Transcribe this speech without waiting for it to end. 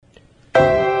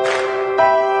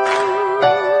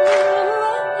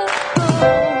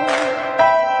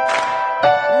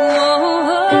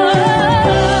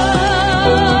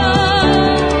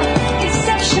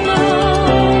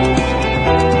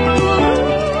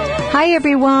Hi,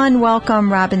 everyone.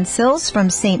 Welcome. Robin Sills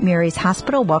from St. Mary's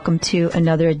Hospital. Welcome to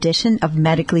another edition of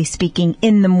Medically Speaking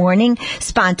in the Morning,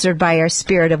 sponsored by our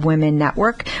Spirit of Women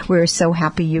Network. We're so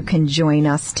happy you can join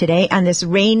us today on this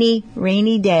rainy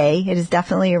day. It is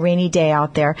definitely a rainy day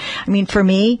out there. I mean, for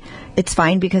me, it's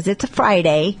fine because it's a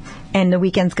Friday and the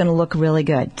weekend's going to look really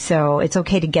good. So it's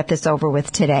okay to get this over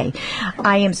with today.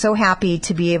 I am so happy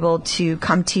to be able to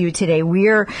come to you today.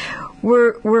 We're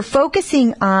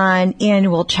focusing on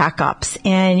annual checkups,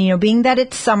 and being that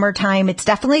it's summertime, it's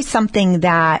definitely something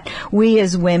that we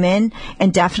as women,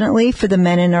 and definitely for the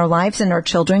men in our lives and our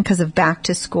children, because of back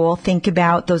to school, think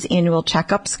about those annual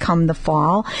checkups come the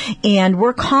fall. And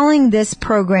we're calling this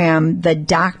program "The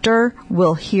Doctor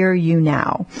Will Hear You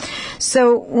Now."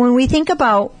 So when we think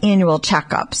about annual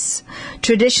checkups,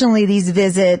 traditionally these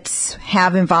visits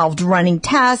have involved running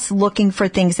tests, looking for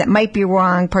things that might be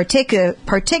wrong,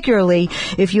 particularly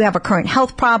if you have a current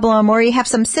health problem or you have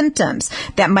some symptoms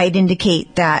that might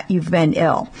indicate that you've been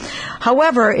ill.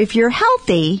 However, if you're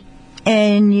healthy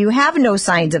and you have no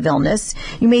signs of illness,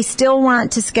 you may still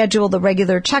want to schedule the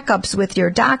regular checkups with your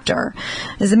doctor.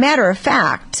 As a matter of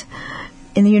fact,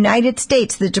 in the United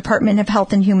States, the Department of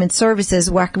Health and Human Services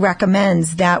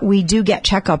recommends that we do get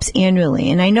checkups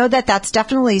annually. And I know that that's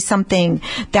definitely something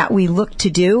that we look to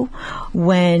do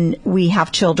when we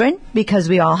have children, because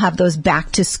we all have those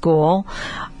back-to-school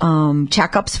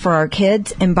checkups for our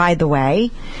kids. And by the way,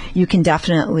 you can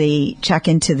definitely check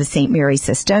into the St. Mary's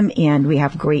system, and we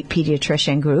have a great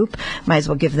pediatrician group. Might as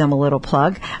well give them a little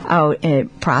plug out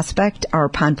at Prospect, our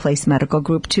Pond Place Medical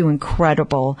Group, two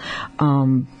incredible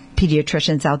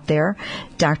pediatricians out there,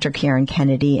 Dr. Karen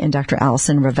Kennedy and Dr.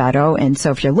 Allison Rivetto. And so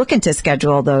if you're looking to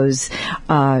schedule those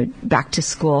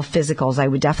back-to-school physicals, I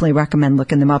would definitely recommend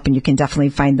looking them up, and you can definitely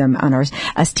find them on our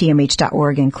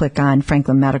stmh.org and click on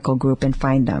Franklin Medical Group and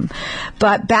find them.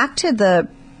 But back to the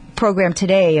program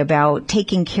today about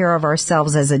taking care of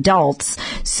ourselves as adults.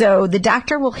 So the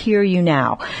doctor will hear you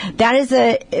now. That is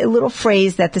a little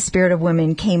phrase that the Spirit of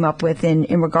Women came up with in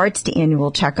regards to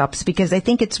annual checkups, because I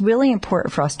think it's really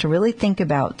important for us to really think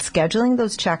about scheduling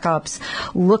those checkups,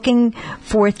 looking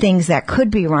for things that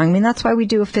could be wrong. I mean, that's why we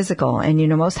do a physical, and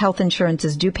most health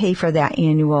insurances do pay for that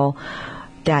annual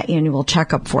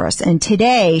checkup for us. And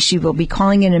today, she will be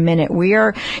calling in a minute. We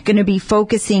are going to be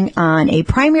focusing on a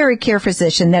primary care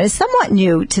physician that is somewhat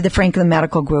new to the Franklin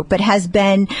Medical Group, but has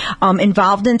been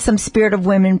involved in some Spirit of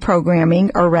Women programming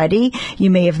already.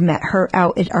 You may have met her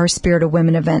out at our Spirit of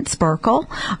Women event, Sparkle,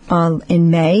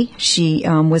 in May. She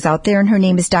was out there, and her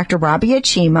name is Dr. Rabia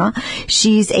Chima.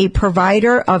 She's a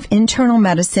provider of internal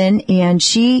medicine, and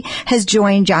she has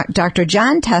joined Dr.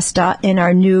 John Testa in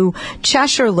our new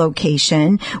Cheshire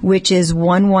location, which is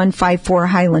 1154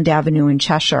 Highland Avenue in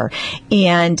Cheshire.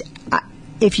 And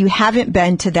if you haven't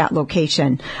been to that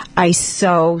location, I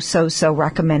so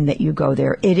recommend that you go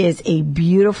there. It is a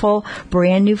beautiful,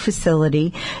 brand new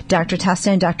facility. Dr.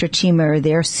 Testa and Dr. Chima are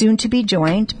there, soon to be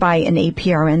joined by an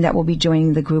APRN that will be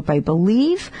joining the group, I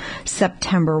believe,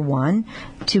 September 1.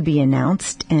 To be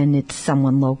announced, and it's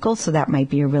someone local, so that might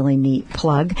be a really neat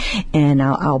plug, and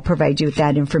I'll provide you with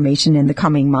that information in the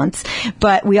coming months.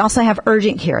 But we also have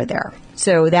urgent care there.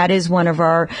 So that is one of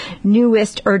our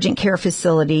newest urgent care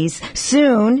facilities.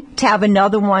 Soon to have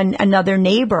another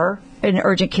neighbor, an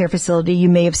urgent care facility you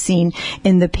may have seen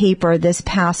in the paper this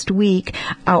past week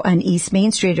out on East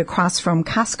Main Street across from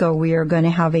Costco. We are going to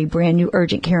have a brand new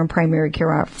urgent care and primary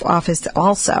care office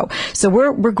also. So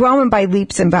we're growing by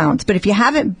leaps and bounds. But if you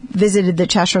haven't visited the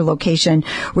Cheshire location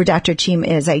where Dr. Chima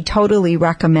is, I totally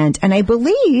recommend. And I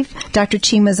believe Dr.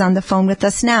 Chima is on the phone with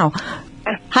us now.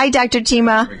 Hi, Dr.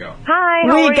 Chima. Here we go. Hi,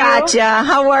 how are you? We gotcha.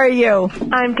 How are you?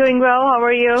 I'm doing well. How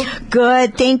are you?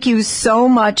 Good. Thank you so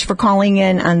much for calling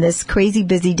in on this crazy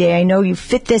busy day. I know you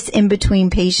fit this in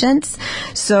between patients,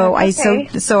 so I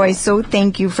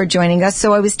thank you for joining us.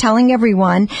 So I was telling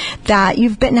everyone that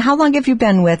how long have you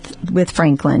been with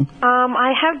Franklin?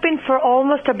 I have been for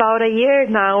almost about a year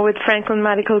now with Franklin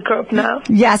Medical Group now.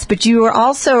 Yes, but you were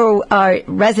also a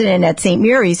resident at St.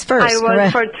 Mary's first. I was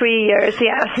correct? for 3 years,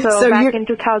 yes. So back in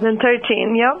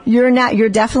 2013, yep. You're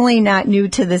definitely not new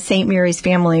to the St. Mary's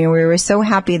family, and we were so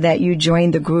happy that you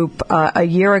joined the group a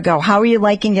year ago. How are you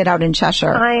liking it out in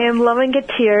Cheshire? I am loving it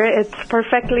here. It's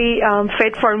perfectly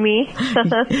fit for me.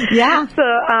 Yeah. So,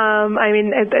 I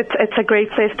mean, it's a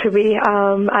great place to be.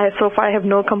 So far I have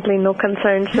no complaint, no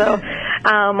concern. So,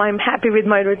 I'm happy with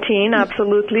my routine,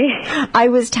 absolutely. I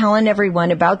was telling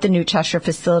everyone about the new Cheshire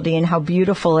facility and how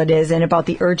beautiful it is, and about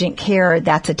the urgent care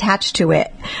that's attached to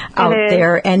it out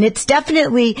there. And it's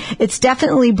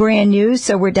definitely brand new,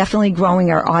 so we're definitely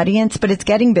growing our audience, but it's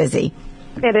getting busy.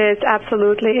 It is,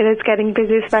 absolutely. It is getting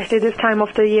busy, especially this time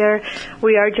of the year.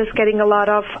 We are just getting a lot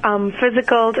of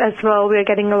physicals as well. We are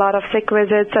getting a lot of sick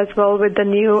visits as well with the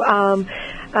new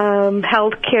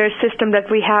healthcare system that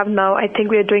we have now. I think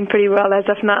we are doing pretty well as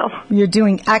of now. You're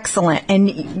doing excellent.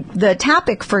 And the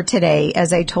topic for today,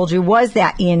 as I told you, was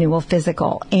that annual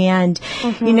physical. And,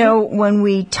 you know, when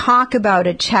we talk about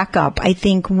a checkup, I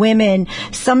think women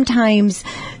sometimes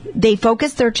they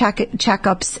focus their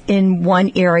checkups in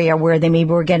one area where they maybe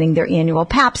were getting their annual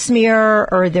pap smear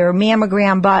or their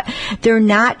mammogram, but they're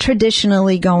not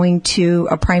traditionally going to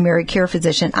a primary care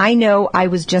physician. I know I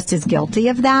was just as guilty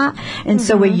of that. And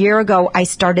so a year ago, I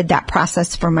started that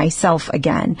process for myself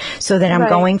again so that I'm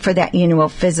going for that annual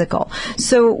physical.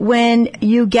 So when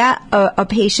you get a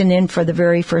patient in for the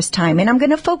very first time, and I'm going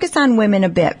to focus on women a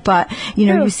bit, but, you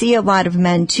know, you see a lot of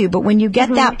men too, but when you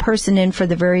get that person in for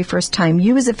the very first time,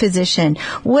 you as a physician,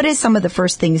 what is some of the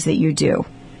first things that you do?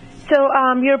 So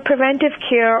your preventive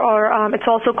care, or it's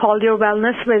also called your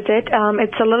wellness visit,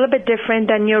 it's a little bit different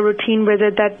than your routine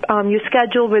visit that you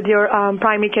schedule with your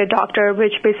primary care doctor,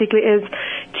 which basically is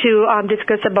to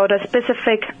discuss about a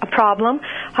specific problem.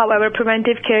 However,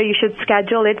 preventive care, you should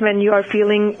schedule it when you are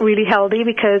feeling really healthy,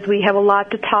 because we have a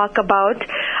lot to talk about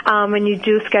when you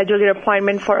do schedule your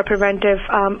appointment for a preventive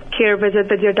care visit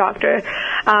with your doctor.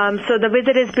 So the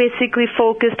visit is basically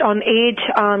focused on age,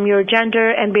 your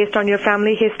gender, and based on your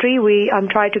family history. We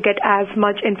try to get as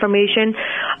much information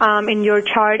in your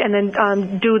chart, and then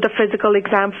do the physical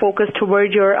exam focused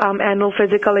toward your annual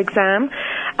physical exam.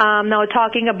 Now,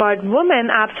 talking about women,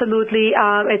 absolutely,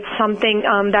 it's something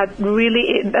that's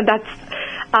really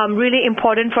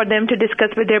important for them to discuss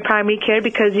with their primary care,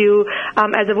 because you,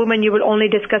 as a woman, you will only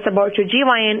discuss about your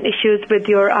GYN issues with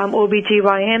your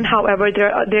OB/GYN. However,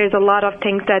 there's a lot of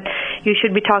things that you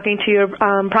should be talking to your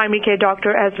primary care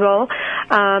doctor as well.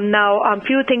 Now, a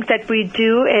few things that we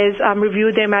do is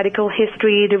review their medical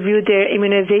history, review their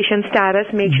immunization status,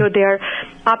 make sure they're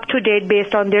up to date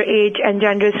based on their age and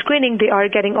gender screening. They are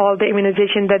getting all the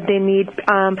immunization that they need,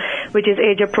 which is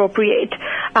age appropriate.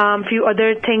 Few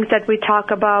other things that we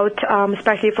talk about,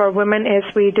 especially for women, is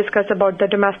we discuss about the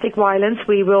domestic violence.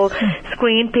 We will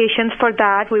screen patients for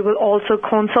that. We will also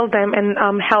consult them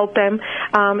and help them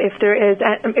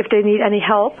if they need any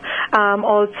help.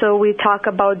 Also, we talk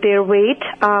about their weight,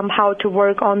 how to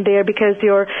work on there, because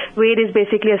your weight is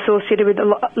basically associated with a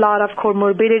lot of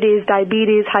comorbidities,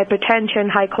 diabetes, hypertension,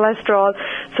 high cholesterol.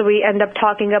 So we end up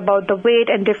talking about the weight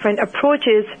and different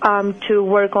approaches to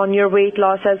work on your weight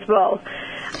loss as well.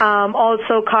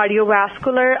 Also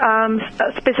cardiovascular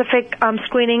specific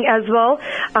screening as well.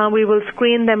 We will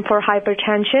screen them for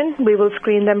hypertension. We will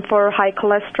screen them for high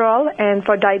cholesterol and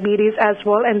for diabetes as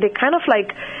well. And they kind of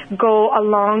like go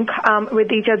along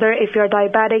with each other. If you're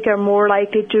diabetic, you're more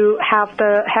likely to have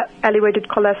the elevated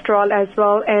cholesterol as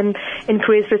well and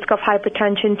increased risk of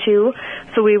hypertension too.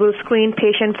 So we will screen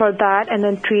patient for that and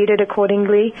then treat it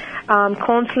accordingly.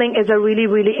 Counseling is a really,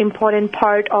 really important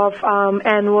part of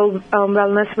annual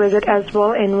wellness visit as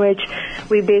well, in which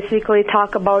we basically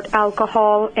talk about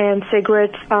alcohol and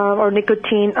cigarettes or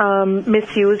nicotine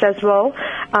misuse as well,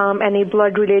 any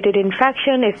blood-related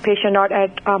infection, if patients are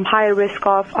at higher risk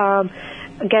of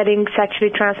getting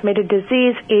sexually transmitted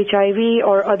disease, HIV,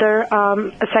 or other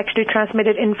sexually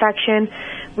transmitted infection.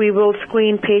 We will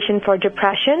screen patients for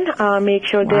depression, make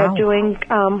sure they're doing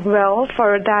well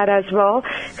for that as well,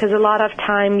 because a lot of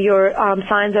time your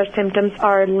signs or symptoms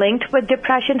are linked with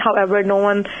depression. However, no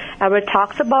one ever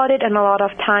talks about it, and a lot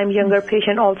of time younger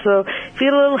patients also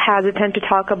feel a little hesitant to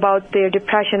talk about their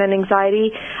depression and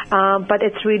anxiety, but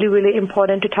it's really, really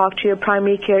important to talk to your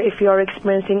primary care if you're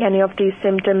experiencing any of these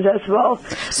symptoms as well.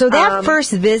 So that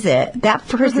first visit,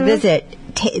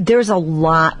 there's a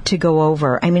lot to go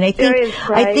over. I mean,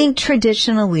 I think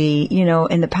traditionally, you know,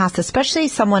 in the past, especially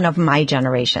someone of my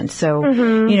generation. So,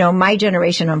 you know, my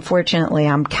generation, unfortunately,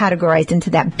 I'm categorized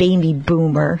into that baby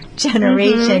boomer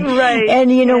generation.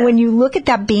 And, you know, when you look at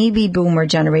that baby boomer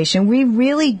generation, we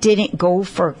really didn't go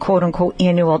for quote unquote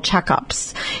annual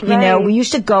checkups. You know, we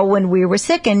used to go when we were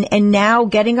sick, and now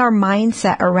getting our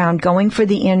mindset around going for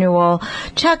the annual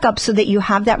checkup so that you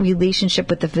have that relationship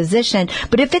with the physician.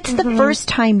 But if it's the first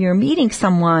time you're meeting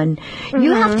someone,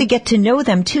 you have to get to know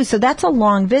them too. So that's a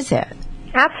long visit.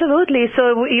 Absolutely.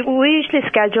 So we usually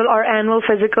schedule our annual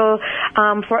physical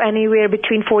for anywhere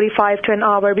between 45 to an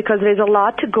hour because there's a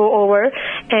lot to go over.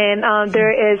 And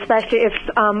there is, especially if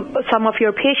some of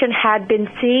your patient had been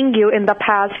seeing you in the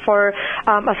past for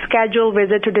a scheduled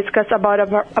visit to discuss about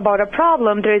a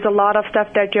problem, there is a lot of stuff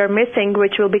that you're missing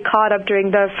which will be caught up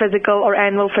during the physical or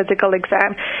annual physical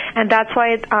exam. And that's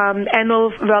why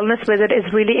annual wellness visit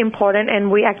is really important.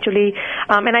 And we actually,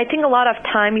 and I think a lot of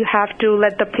time you have to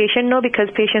let the patient know because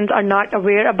patients are not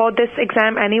aware about this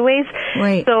exam anyways.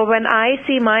 Right. So when I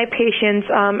see my patients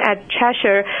at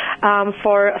Cheshire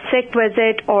for a sick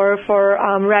visit or for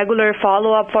regular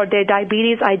follow-up for their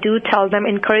diabetes, I do tell them,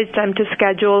 encourage them to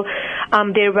schedule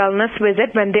their wellness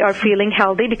visit when they are feeling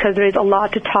healthy because there is a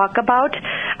lot to talk about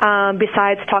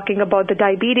besides talking about the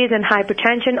diabetes and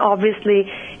hypertension. Obviously,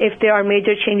 if there are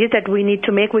major changes that we need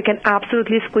to make, we can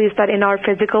absolutely squeeze that in our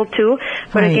physical too.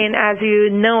 But right. Again, as you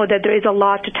know, that there is a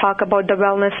lot to talk about the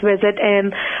wellness visit,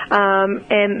 and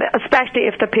especially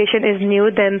if the patient is new,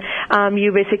 then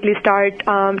you basically start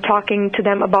talking to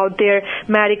them about their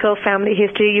medical family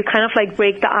history. You kind of like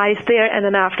break the ice there, and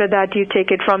then after that you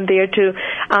take it from there to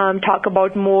talk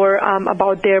about more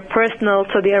about their personal,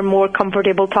 so they are more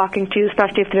comfortable talking to you,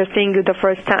 especially if they're seeing you the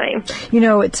first time. You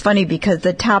know, it's funny because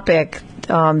the topic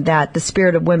that the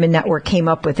Spirit of Women Network came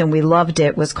up with, and we loved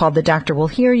it, was called The Doctor Will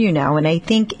Hear You Now. And I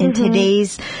think in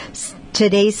today's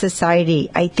society,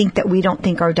 I think that we don't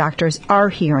think our doctors are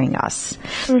hearing us,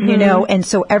 you know, and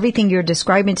so everything you're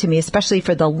describing to me, especially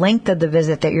for the length of the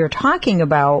visit that you're talking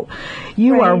about,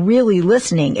 you right. are really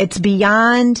listening. It's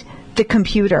beyond the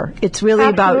computer. It's really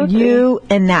Absolutely. about you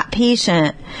and that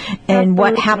patient and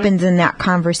what happens in that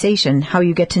conversation, how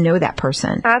you get to know that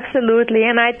person. Absolutely.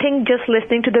 And I think just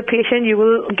listening to the patient, you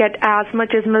will get as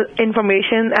much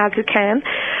information as you can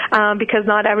because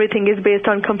not everything is based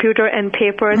on computer and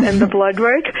papers and the blood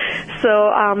work.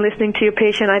 So listening to your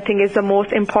patient, I think, is the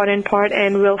most important part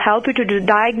and will help you to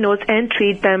diagnose and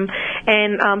treat them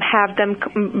and have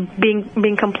them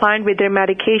being compliant with their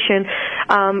medication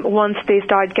once they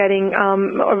start getting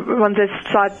or once they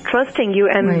start trusting you.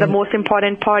 And right. the most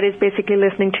important part is basically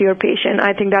listening to your patient.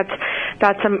 I think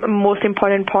that's the most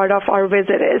important part of our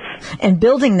visit is. And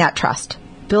building that trust.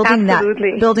 Building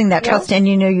that trust. And,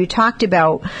 you know, you talked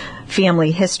about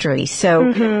family history.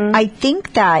 So I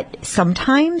think that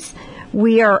sometimes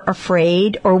we are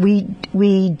afraid or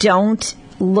we don't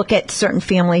look at certain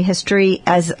family history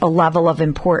as a level of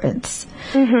importance.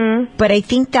 But I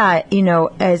think that, you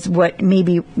know, as what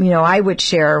maybe, you know, I would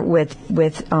share with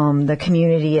the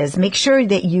community is make sure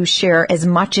that you share as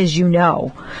much as you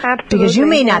know. Absolutely. Because you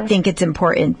may not think it's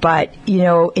important, but, you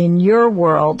know, in your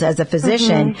world as a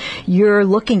physician, you're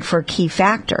looking for key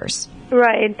factors.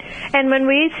 Right. And when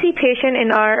we see patient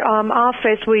in our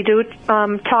office, we do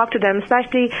talk to them,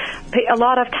 especially a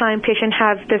lot of time patient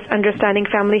has this understanding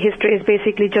family history is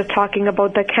basically just talking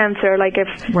about the cancer, like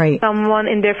if right. someone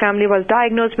in their family was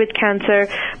diagnosed with cancer.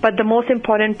 But the most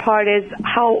important part is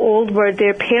how old were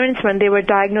their parents when they were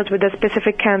diagnosed with a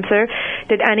specific cancer?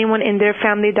 Did anyone in their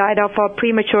family died of a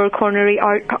premature coronary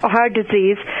heart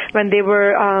disease when they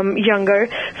were younger?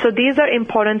 So these are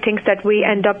important things that we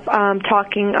end up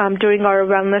talking during our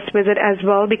wellness visit as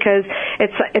well, because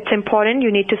it's important.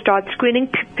 You need to start screening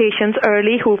patients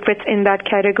early who fits in that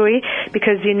category,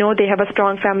 because you know they have a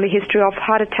strong family history of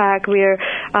heart attack where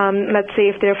let's say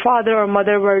if their father or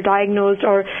mother were diagnosed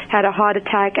or had a heart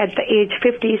attack at the age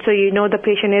 50, so you know the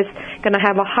patient is going to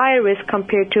have a higher risk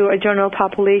compared to a general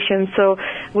population. So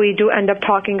we do end up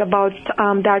talking about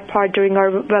that part during our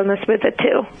wellness visit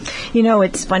too. You know,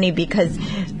 it's funny because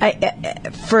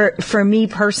for me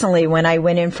personally, when I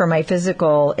went in for my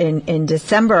physical in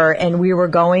December and we were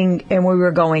going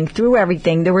through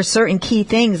everything, there were certain key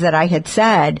things that I had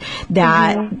said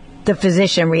that the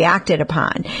physician reacted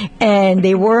upon. And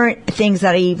they weren't things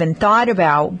that I even thought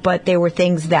about, but they were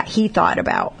things that he thought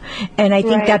about. And I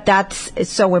think that that's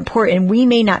so important. We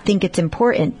may not think it's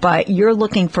important, but you're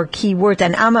looking for key words.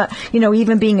 And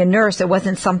even being a nurse, it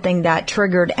wasn't something that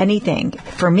triggered anything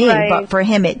for me, but for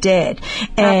him it did.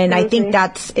 And I think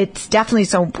it's definitely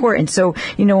so important. So,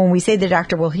 when we say the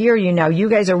doctor will hear you now, you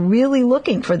guys are really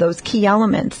looking for those key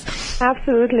elements.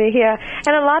 Absolutely, yeah.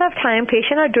 And a lot of time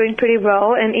patients are doing pretty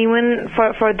well, and even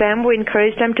for them, we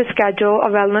encourage them to schedule a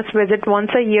wellness visit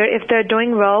once a year if they're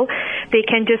doing well, they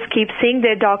can just keep seeing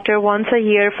their doctor once a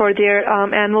year for their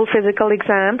annual physical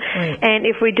exam. Right. And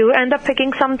if we do end up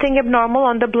picking something abnormal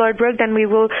on the blood work, then we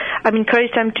will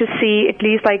encourage them to see at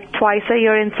least like twice a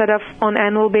year instead of on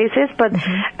annual basis. But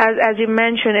as you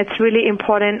mentioned, it's really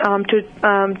important to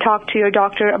talk to your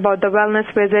doctor about the wellness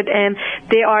visit, and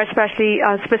there are especially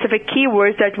specific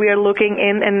keywords that we are looking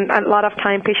in, and a lot of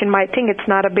time patient might think it's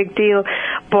not a big deal,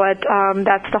 but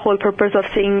that's the whole purpose of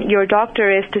seeing your doctor,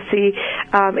 is to see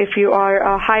if you are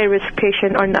a high-risk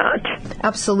patient or not.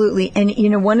 Absolutely. And, you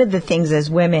know, one of the things as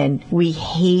women we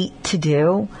hate to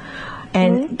do,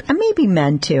 and maybe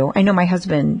men too, I know my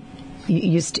husband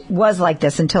was like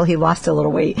this until he lost a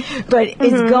little weight, but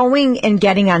is going and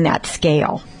getting on that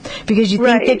scale because you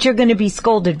think that you're going to be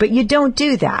scolded, but you don't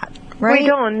do that. Right? We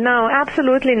don't. No,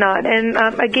 absolutely not. And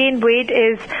again, weight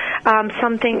is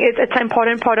something. It's an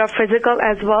important part of physical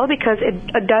as well, because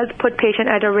it does put patient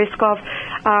at a risk of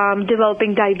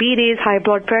developing diabetes, high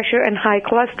blood pressure, and high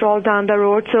cholesterol down the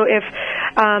road. So if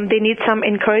they need some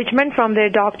encouragement from their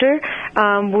doctor,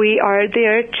 we are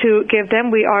there to give them.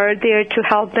 We are there to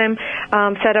help them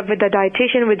set up with the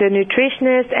dietitian, with the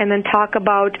nutritionist, and then talk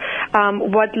about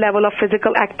what level of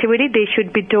physical activity they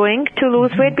should be doing to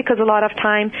lose weight, because a lot of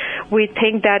time we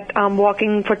think that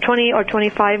walking for 20 or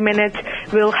 25 minutes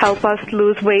will help us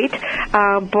lose weight.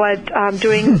 But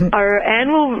during our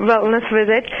annual wellness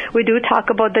visit, we do talk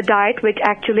about the diet, which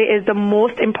actually is the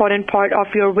most important part of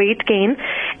your weight gain.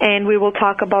 And we will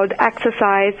talk about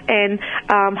exercise and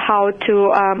how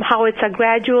it's a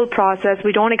gradual process.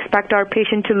 We don't expect our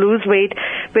patient to lose weight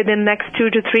within the next 2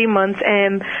 to 3 months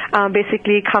and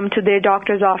basically come to their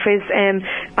doctor's office and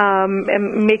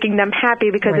making them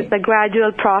happy, because it's a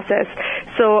gradual process.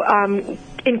 So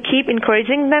keep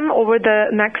encouraging them over the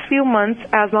next few months,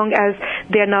 as long as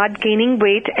they're not gaining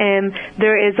weight and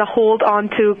there is a hold on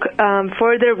to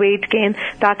further weight gain.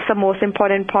 That's the most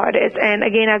important part. And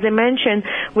again, as I mentioned,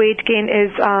 weight gain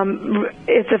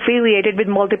is affiliated with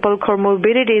multiple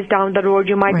comorbidities down the road.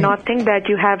 You might not think that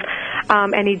you have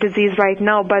any disease right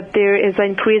now, but there is an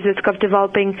increased risk of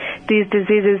developing these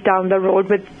diseases down the road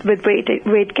with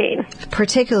weight gain.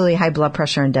 Particularly high blood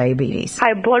pressure and diabetes.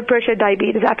 High blood pressure,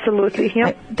 diabetes, absolutely. Yeah.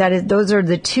 Those are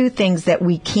the two things that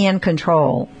we can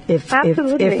control if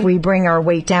we bring our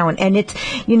weight down. And it's,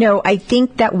 you know, I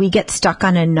think that we get stuck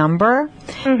on a number,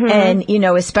 and, you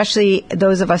know, especially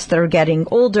those of us that are getting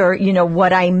older, you know,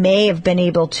 what I may have been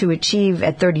able to achieve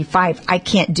at 35, I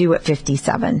can't do at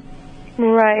 57.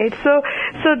 Right. So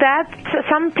that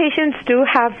some patients do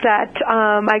have that,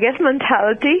 I guess,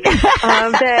 mentality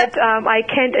that I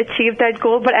can't achieve that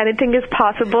goal, but anything is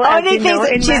possible. Oh, as you know,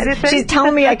 in she's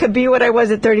telling me I could be what I was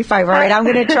at 35. All right, I'm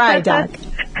going to try, Doc.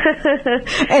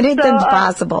 Anything's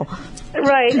possible.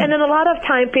 Right, and then a lot of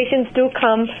time patients do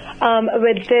come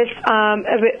with this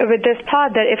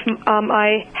thought that if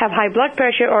I have high blood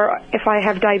pressure or if I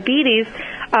have diabetes,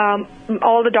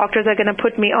 all the doctors are going to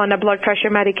put me on a blood pressure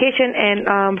medication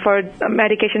and for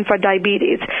medication for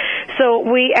diabetes. So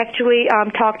we actually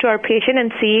talk to our patient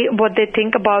and see what they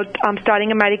think about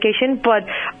starting a medication. But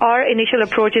our initial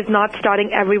approach is not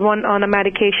starting everyone on a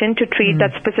medication to treat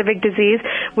that specific disease.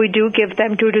 We do give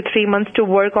them 2 to 3 months to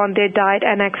work on their diet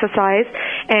and exercise.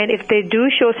 And if they do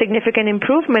show significant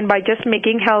improvement by just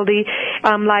making healthy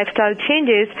lifestyle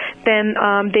changes, then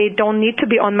they don't need to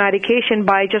be on medication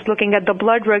by just looking at the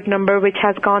blood work number, which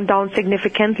has gone down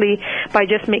significantly by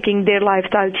just making their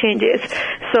lifestyle changes.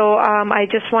 So I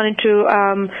just wanted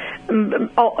to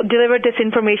deliver this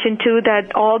information too,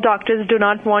 that all doctors do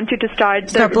not want you to start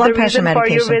the blood pressure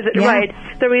medication. For your visit. Yeah. Right.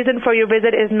 The reason for your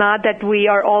visit is not that we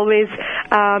are always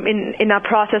in a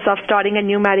process of starting a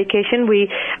new medication. We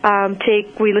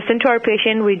listen to our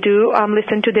patient. We do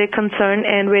listen to their concern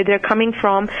and where they're coming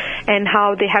from and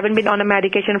how they haven't been on a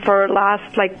medication for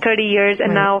last like 30 years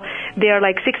and now they are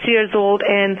like 60 years old.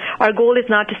 And our goal is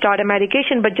not to start a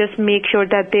medication, but just make sure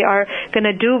that they are going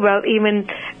to do well. Even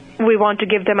we want to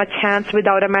give them a chance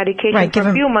without a medication for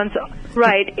a few months.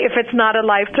 Right. If it's not a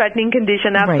life-threatening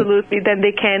condition, absolutely, then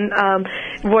they can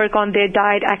work on their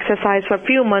diet, exercise for a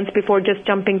few months before just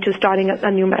jumping to starting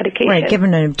a new medication. Right,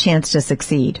 giving them a chance to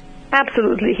succeed.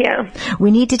 Absolutely, yeah.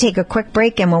 We need to take a quick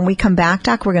break, and when we come back,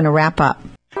 Doc, we're going to wrap up.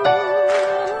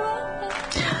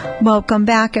 Welcome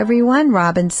back, everyone.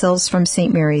 Robin Sills from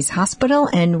St. Mary's Hospital,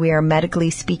 and we are Medically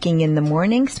Speaking in the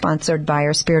Morning, sponsored by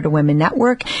our Spirit of Women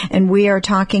Network. And we are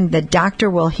talking The Doctor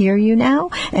Will Hear You Now.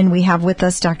 And we have with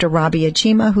us Dr. Rabia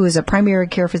Chima, who is a primary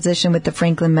care physician with the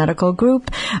Franklin Medical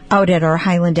Group out at our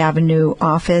Highland Avenue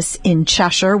office in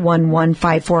Cheshire,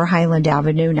 1154 Highland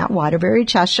Avenue, not Waterbury,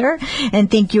 Cheshire. And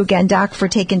thank you again, Doc, for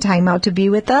taking time out to be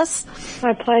with us.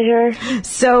 My pleasure.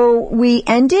 So we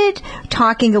ended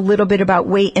talking a little bit about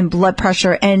weight and blood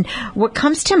pressure, and what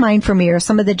comes to mind for me are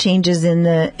some of the changes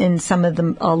in some of the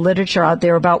literature out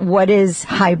there about what is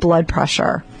high blood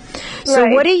pressure. So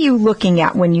Right. what are you looking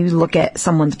at when you look at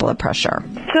someone's blood pressure?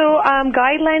 So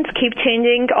guidelines keep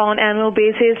changing on annual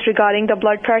basis regarding the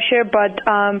blood pressure, but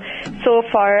so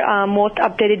far most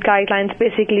updated guidelines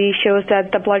basically shows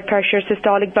that the blood pressure,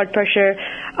 systolic blood pressure,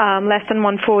 less than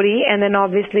 140, and then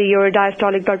obviously your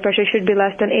diastolic blood pressure should be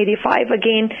less than 85.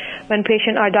 Again, when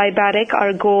patients are diabetic,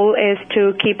 our goal is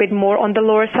to keep it more on the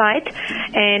lower side,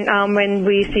 and when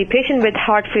we see patients with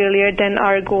heart failure, then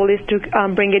our goal is to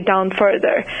bring it down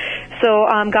further. So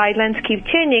guidelines keep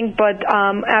changing, but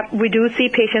we do see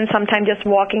patients sometimes just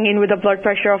walking in with a blood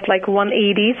pressure of like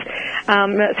 180s,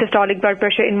 systolic blood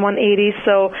pressure in 180s.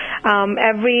 So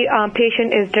every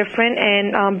patient is different,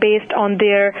 and based on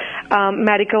their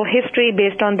medical history,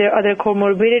 based on their other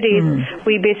comorbidities,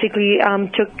 we basically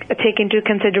take into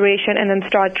consideration and then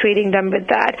start treating them with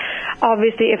that.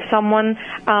 Obviously, if someone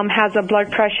has a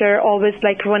blood pressure always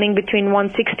like running between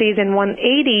 160s and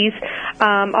 180s,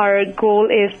 our goal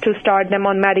is to start them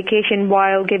on medication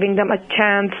while giving them a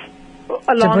chance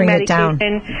along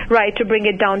medication, right, to bring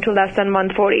it down to less than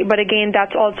 140. But again,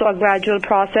 that's also a gradual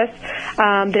process.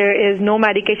 There is no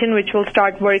medication which will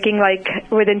start working like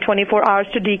within 24 hours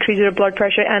to decrease your blood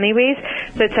pressure anyways.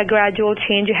 So it's a gradual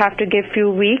change. You have to give few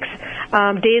weeks,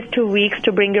 days to weeks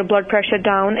to bring your blood pressure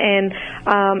down.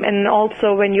 And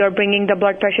also when you're bringing the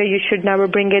blood pressure, you should never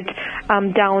bring it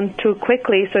down too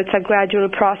quickly. So it's a gradual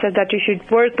process that you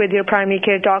should work with your primary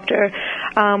care doctor.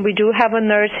 We do have a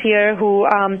nurse here who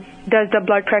does the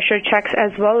blood pressure checks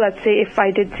as well. Let's say if I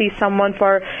did see someone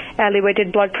for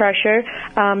elevated blood pressure,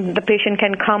 the patient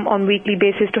can come on weekly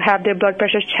basis to have their blood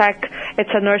pressure checked. It's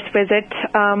a nurse visit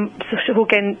who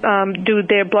can do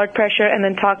their blood pressure and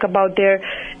then talk about their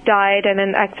diet and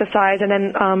then exercise, and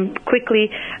then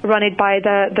quickly run it by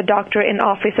the doctor in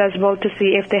office as well to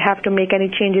see if they have to make any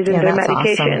changes in their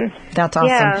medication. Awesome. That's awesome.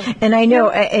 Yeah. And I know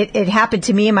it happened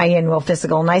to me in my annual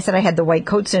physical, and I said I had the white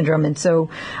coat syndrome, and so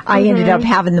I ended up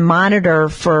having the monitor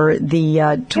for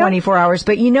the 24 hours.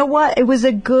 But you know what? It was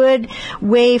a good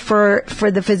way for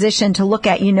the physician to look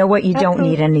at, you know what, you don't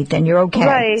need anything. You're okay.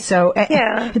 Right. So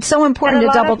it's so important to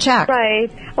double check.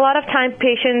 Right. A lot of times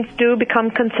patients do become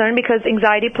concerned because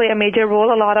anxiety play a major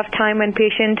role. A lot of time when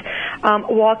patients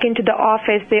walk into the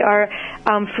office, they are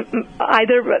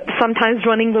either sometimes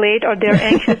running late or they're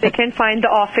anxious. They can't find the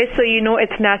office, so you know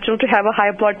it's natural to have a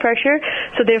high blood pressure.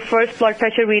 So their first blood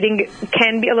pressure reading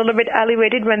can be a little bit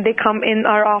elevated when they come in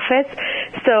our office.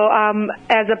 So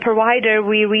as a provider,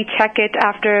 we recheck it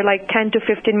after like 10 to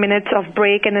 15 minutes of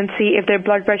break and then see if their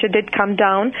blood pressure did come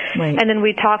down. Right. And then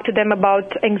we talk to them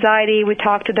about anxiety. We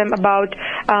talk to them about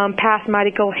past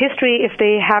medical history, if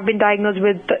they have been diagnosed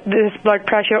with this blood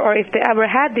pressure or if they ever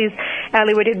had these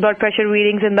elevated blood pressure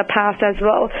readings in the past as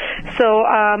well. So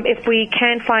if we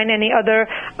can't find any other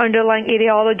underlying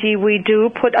etiology, we do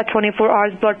put a 24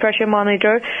 hours blood pressure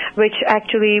monitor, which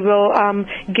actually will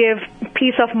give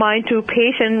peace of mind to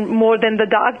patient more than the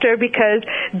doctor, because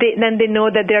then they know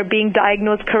that they're being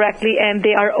diagnosed correctly and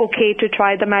they are okay to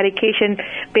try the medication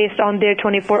based on their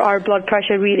 24-hour blood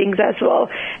pressure readings as well.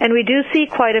 And we do see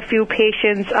quite a few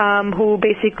patients who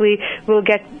basically will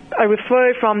get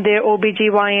referred from their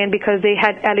OBGYN because they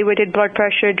had elevated blood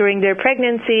pressure during their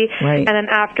pregnancy, right. And then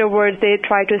afterwards they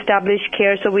try to establish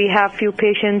care. So we have few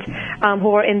patients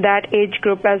who are in that age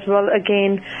group as well,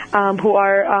 again, who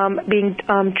are being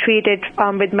treated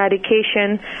with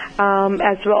medication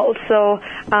as well. So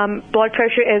blood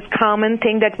pressure is common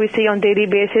thing that we see on daily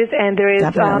basis, and there is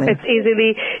it's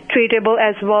easily treatable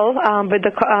as well with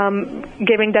the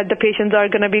giving that the patients are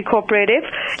going to be cooperative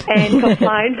and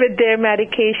compliant with their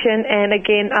medication. And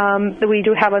again, we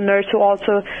do have a nurse who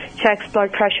also checks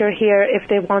blood pressure here if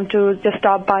they want to just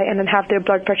stop by and then have their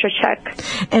blood pressure checked.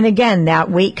 And again,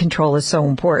 that weight control is so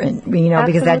important, you know,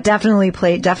 because that definitely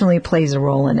plays a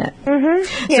role in it.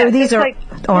 Mm-hmm. Yeah, so these are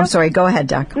Oh, I'm sorry. Go ahead,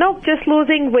 Doc. No, just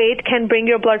losing weight can bring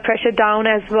your blood pressure down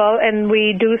as well, and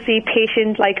we do see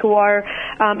patients like who are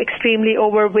extremely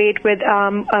overweight with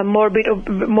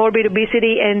morbid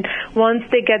obesity, and once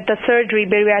they get the surgery,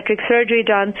 bariatric surgery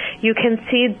done, you can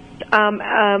see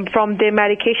from their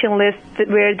medication list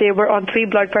where they were on 3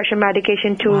 blood pressure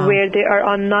medication to where they are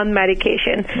on none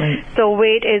medication. Right. So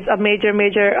weight is a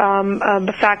major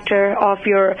factor of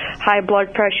your high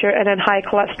blood pressure and then high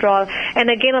cholesterol.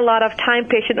 And again, a lot of time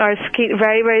patients are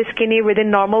very, very skinny within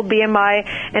normal BMI,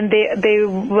 and they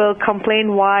will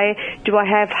complain, why do I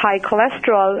have high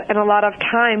cholesterol? And a lot of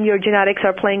time your genetics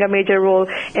are playing a major role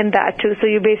in that too. So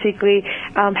you basically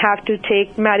have to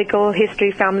take medical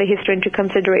history, family history into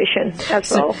consideration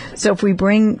as well. So if we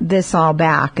bring this all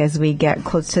back as we get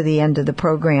close to the end of the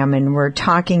program, and we're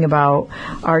talking about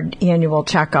our annual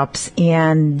checkups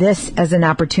and this as an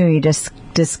opportunity to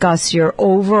discuss your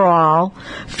overall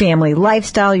family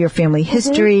lifestyle, your family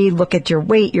history, look at your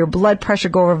weight, your blood pressure,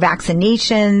 go over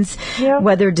vaccinations,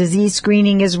 whether disease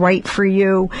screening is right for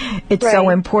you. It's so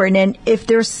important. And if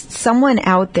there's someone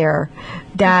out there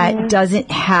that doesn't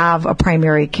have a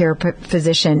primary care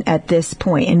physician at this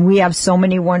point, and we have so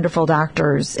many wonderful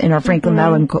doctors in our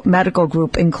Franklin Medical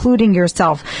Group, including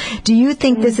yourself, do you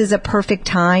think this is a perfect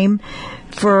time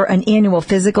for an annual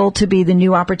physical to be the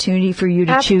new opportunity for you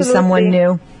to choose someone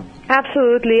new?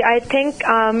 Absolutely. I think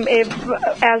as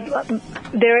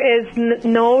there is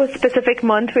no specific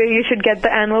month where you should get the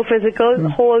annual physical. The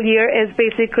whole year is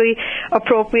basically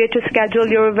appropriate to schedule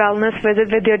your wellness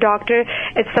visit with your doctor.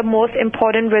 It's the most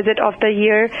important visit of the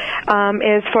year,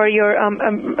 is for your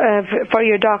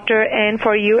doctor and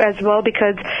for you as well,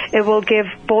 because it will give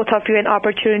both of you an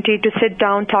opportunity to sit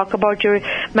down, talk about your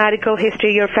medical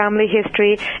history, your family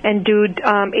history, and do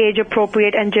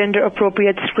age-appropriate and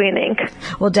gender-appropriate screening.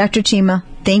 Well, Dr. Chima,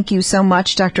 thank you so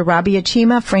much. Dr. Rabia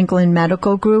Chima, Franklin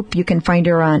Medical Group. You can find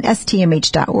her on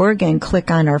stmh.org and click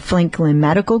on our Franklin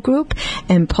Medical Group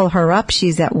and pull her up.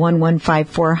 She's at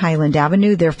 1154 Highland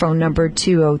Avenue. Their phone number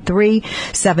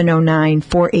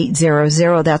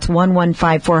 203-709-4800. That's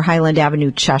 1154 Highland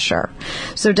Avenue, Cheshire.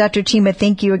 So, Dr. Chima,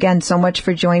 thank you again so much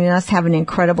for joining us. Have an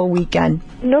incredible weekend.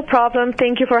 No problem.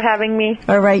 Thank you for having me.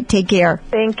 All right. Take care.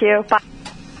 Thank you. Bye.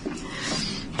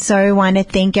 So I want to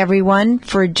thank everyone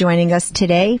for joining us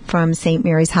today from St.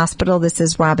 Mary's Hospital. This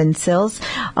is Robin Sills.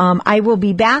 I will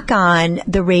be back on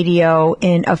the radio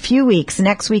in a few weeks.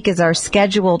 Next week is our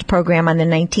scheduled program on the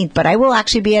 19th, but I will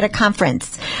actually be at a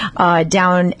conference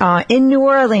down in New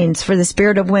Orleans for the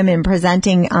Spirit of Women,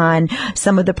 presenting on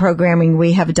some of the programming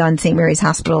we have done. St. Mary's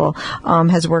Hospital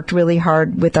has worked really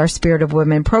hard with our Spirit of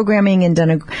Women programming and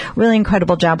done a really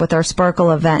incredible job with our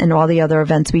Sparkle event and all the other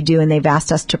events we do, and they've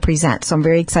asked us to present. So I'm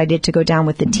very excited to go down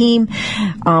with the team,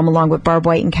 along with Barb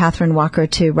White and Catherine Walker,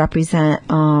 to represent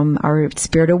our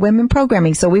Spirit of Women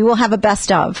programming. So we will have a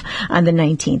best of on the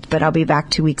 19th, but I'll be back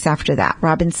 2 weeks after that.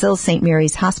 Robin Sills, St.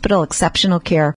 Mary's Hospital, exceptional care